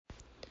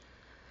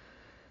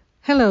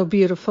Hello,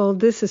 beautiful.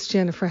 This is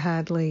Jennifer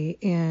Hadley,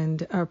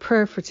 and our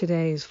prayer for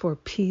today is for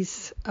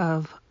peace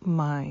of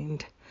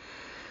mind.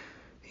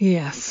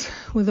 Yes,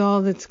 with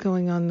all that's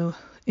going on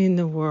in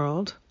the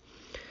world,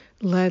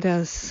 let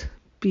us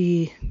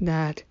be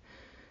that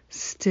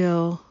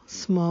still,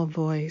 small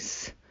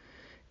voice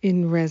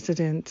in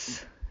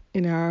residence,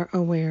 in our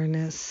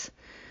awareness,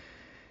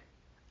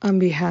 on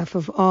behalf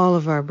of all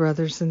of our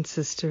brothers and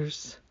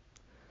sisters.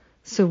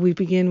 So we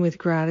begin with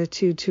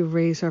gratitude to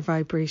raise our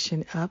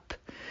vibration up.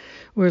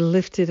 We're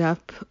lifted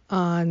up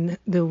on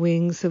the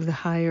wings of the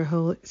higher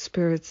Holy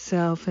Spirit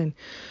self, and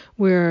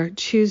we're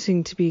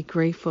choosing to be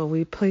grateful.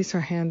 We place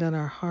our hand on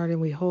our heart and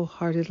we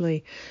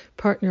wholeheartedly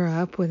partner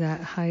up with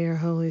that higher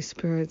Holy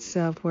Spirit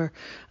self. We're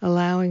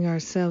allowing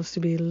ourselves to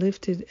be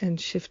lifted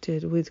and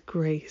shifted with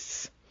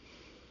grace.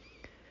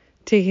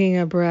 Taking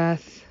a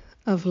breath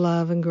of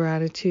love and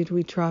gratitude,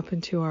 we drop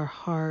into our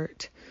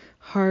heart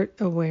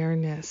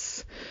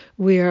awareness.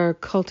 We are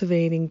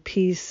cultivating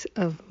peace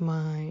of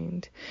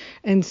mind.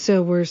 And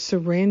so we're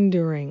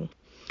surrendering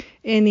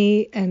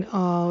any and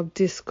all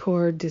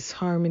discord,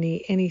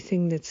 disharmony,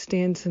 anything that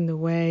stands in the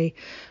way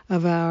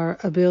of our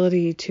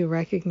ability to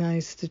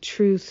recognize the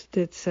truth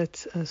that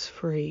sets us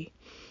free.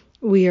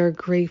 We are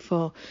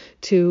grateful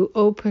to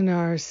open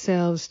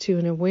ourselves to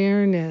an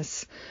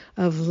awareness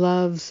of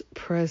love's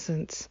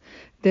presence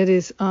that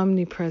is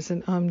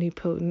omnipresent,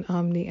 omnipotent,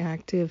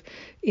 omniactive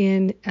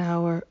in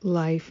our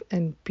life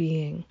and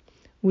being.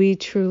 We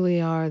truly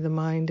are the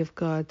mind of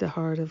God, the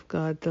heart of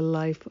God, the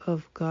life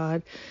of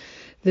God.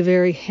 The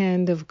very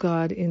hand of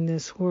God in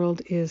this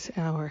world is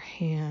our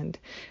hand.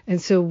 And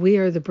so we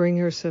are the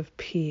bringers of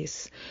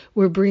peace.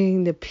 We're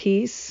bringing the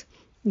peace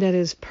that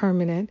is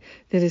permanent,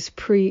 that is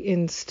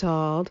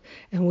pre-installed,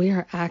 and we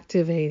are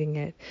activating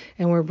it.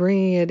 And we're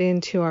bringing it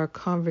into our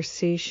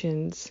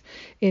conversations,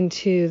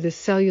 into the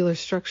cellular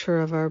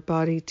structure of our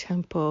body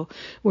temple.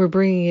 We're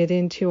bringing it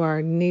into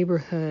our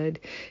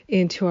neighborhood,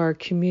 into our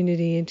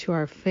community, into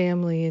our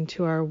family,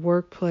 into our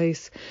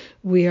workplace.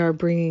 We are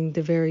bringing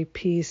the very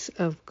peace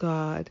of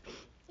God.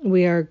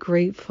 We are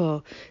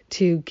grateful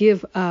to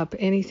give up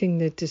anything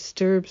that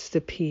disturbs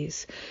the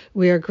peace.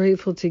 We are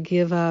grateful to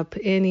give up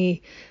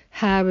any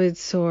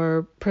habits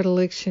or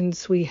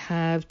predilections we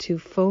have to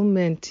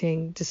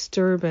fomenting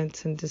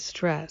disturbance and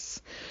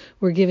distress.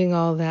 We're giving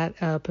all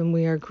that up, and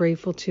we are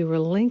grateful to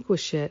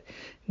relinquish it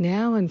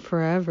now and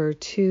forever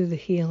to the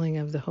healing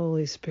of the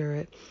Holy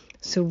Spirit.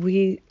 So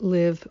we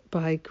live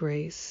by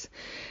grace,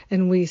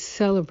 and we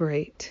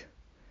celebrate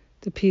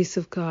the peace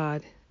of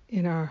God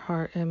in our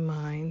heart and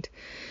mind.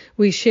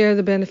 We share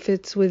the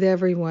benefits with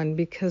everyone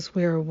because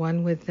we are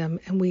one with them,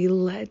 and we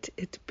let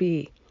it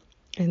be.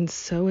 And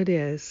so it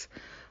is.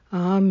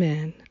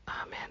 Amen.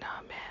 Amen.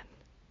 Amen.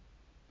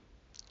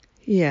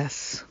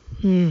 Yes.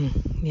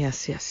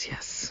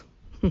 Yes.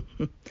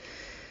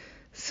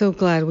 So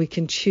glad we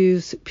can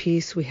choose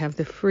peace. We have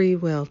the free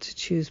will to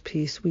choose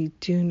peace. We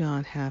do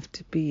not have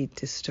to be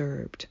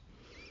disturbed.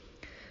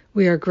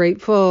 We are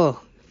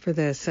grateful for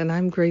this, and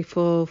I'm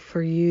grateful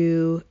for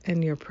you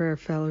and your prayer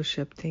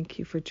fellowship. Thank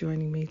you for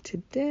joining me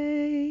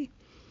today.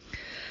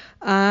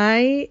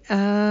 I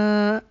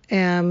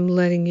am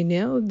letting you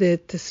know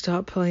that the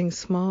Stop Playing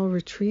Small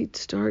retreat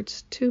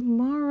starts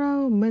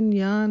tomorrow,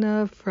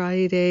 mañana,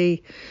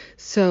 Friday.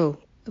 So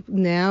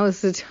now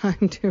is the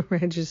time to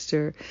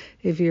register.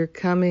 If you're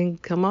coming,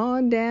 come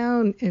on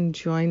down and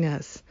join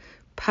us.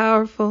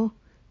 Powerful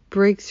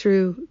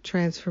breakthrough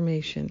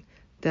transformation.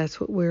 That's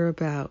what we're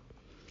about.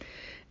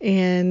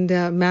 And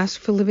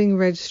Master for Living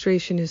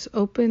registration is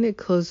open. It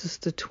closes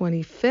the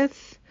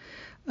 25th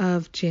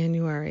of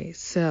January.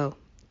 So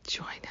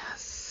join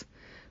us.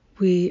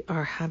 We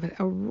are having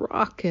a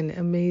rockin'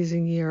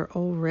 amazing year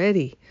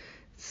already.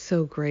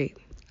 So great.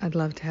 I'd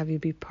love to have you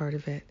be part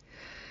of it.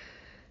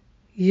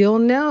 You'll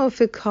know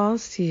if it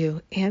calls to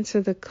you. Answer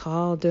the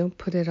call. Don't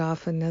put it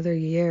off another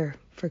year.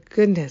 For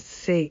goodness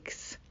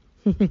sakes.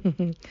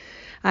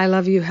 I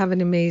love you. Have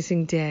an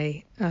amazing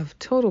day of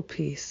total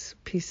peace,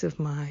 peace of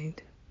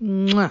mind.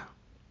 Mwah.